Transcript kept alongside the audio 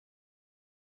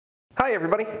Hi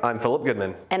everybody, I'm Philip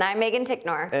Goodman. And I'm Megan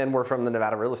Ticknor. And we're from the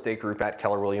Nevada Real Estate Group at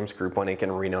Keller Williams Group 1 Inc. in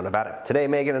Reno, Nevada. Today,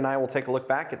 Megan and I will take a look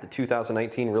back at the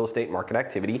 2019 real estate market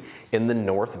activity in the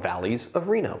North Valleys of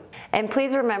Reno. And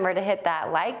please remember to hit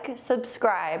that like,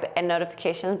 subscribe, and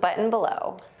notifications button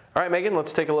below. All right, Megan,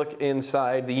 let's take a look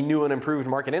inside the new and improved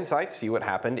Market Insights, see what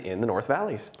happened in the North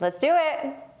Valleys. Let's do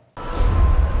it.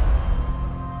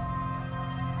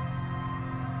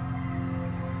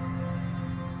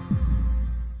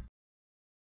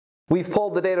 We've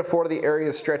pulled the data for the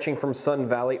areas stretching from Sun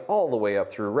Valley all the way up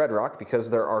through Red Rock because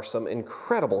there are some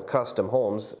incredible custom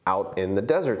homes out in the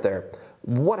desert there.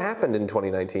 What happened in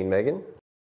 2019, Megan?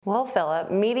 Well, Philip,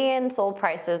 median sold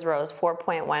prices rose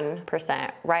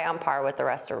 4.1%, right on par with the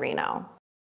rest of Reno.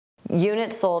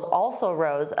 Units sold also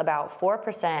rose about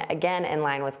 4%, again in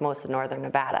line with most of northern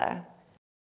Nevada.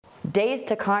 Days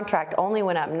to contract only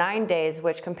went up 9 days,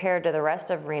 which compared to the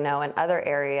rest of Reno and other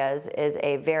areas is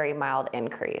a very mild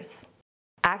increase.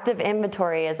 Active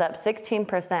inventory is up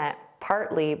 16%,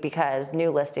 partly because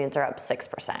new listings are up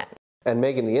 6%. And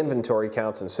Megan, the inventory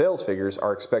counts and sales figures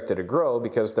are expected to grow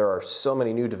because there are so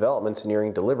many new developments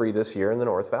nearing delivery this year in the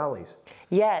North Valleys.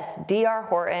 Yes, D.R.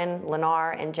 Horton,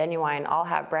 Lennar, and Genuine all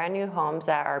have brand new homes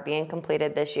that are being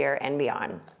completed this year and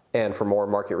beyond. And for more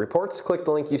market reports, click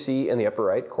the link you see in the upper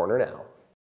right corner now.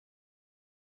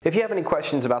 If you have any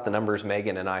questions about the numbers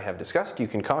Megan and I have discussed, you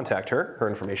can contact her. Her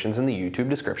information is in the YouTube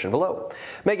description below.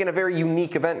 Megan, a very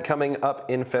unique event coming up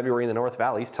in February in the North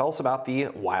Valleys. Tell us about the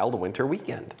Wild Winter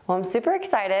Weekend. Well, I'm super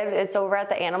excited. It's over at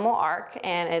the Animal Ark,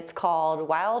 and it's called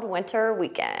Wild Winter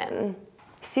Weekend.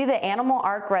 See the Animal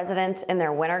Ark residents in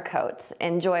their winter coats.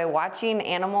 Enjoy watching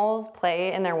animals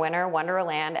play in their winter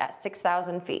wonderland at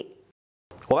 6,000 feet.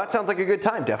 Well, that sounds like a good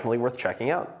time. Definitely worth checking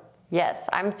out. Yes,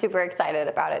 I'm super excited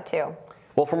about it too.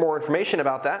 Well, for more information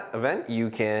about that event, you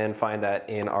can find that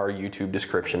in our YouTube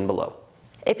description below.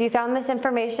 If you found this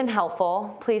information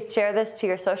helpful, please share this to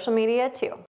your social media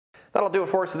too. That'll do it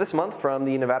for us this month from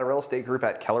the Nevada Real Estate Group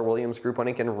at Keller Williams Group 1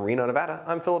 Inc. in Reno, Nevada.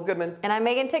 I'm Philip Goodman. And I'm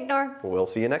Megan Ticknor. We'll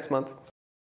see you next month.